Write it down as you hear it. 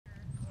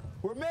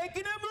We're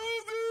making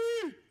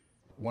a movie!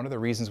 One of the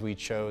reasons we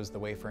chose the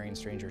Wayfaring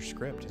Stranger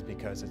script is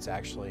because it's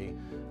actually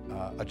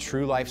a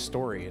true life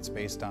story. It's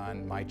based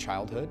on my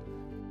childhood.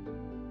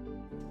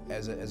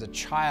 As a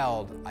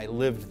child, I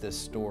lived this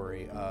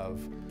story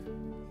of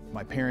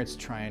my parents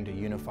trying to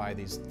unify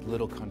these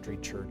little country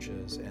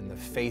churches and the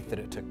faith that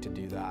it took to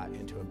do that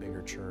into a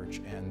bigger church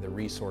and the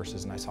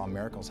resources, and I saw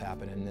miracles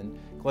happen. And then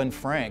Glenn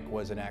Frank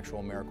was an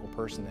actual miracle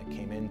person that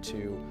came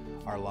into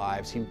our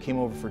lives. He came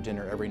over for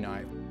dinner every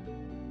night.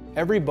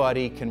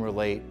 Everybody can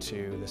relate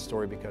to the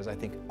story because I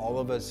think all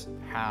of us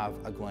have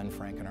a Glenn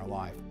Frank in our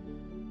life.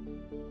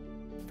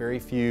 Very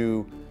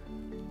few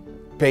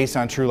based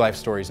on true life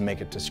stories make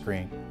it to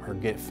screen or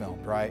get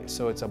filmed, right?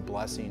 So it's a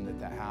blessing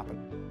that that happened.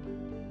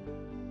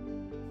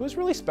 It was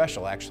really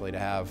special actually to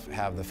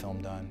have the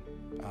film done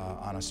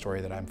on a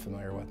story that I'm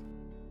familiar with.